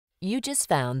You just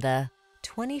found the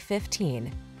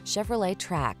 2015 Chevrolet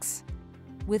Trax.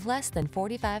 With less than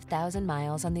 45,000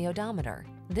 miles on the odometer,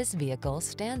 this vehicle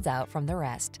stands out from the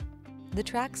rest. The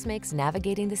Trax makes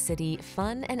navigating the city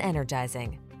fun and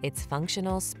energizing. Its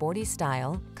functional, sporty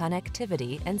style,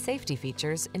 connectivity, and safety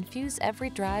features infuse every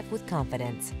drive with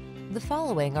confidence. The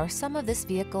following are some of this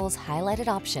vehicle's highlighted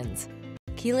options: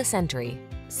 keyless entry,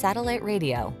 satellite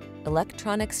radio,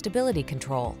 electronic stability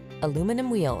control, aluminum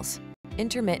wheels,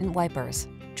 intermittent wipers,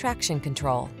 traction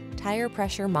control, tire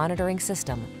pressure monitoring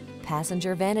system,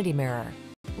 passenger vanity mirror,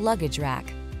 luggage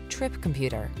rack, trip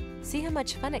computer. See how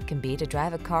much fun it can be to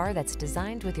drive a car that's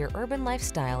designed with your urban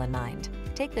lifestyle in mind.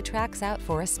 Take the Trax out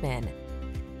for a spin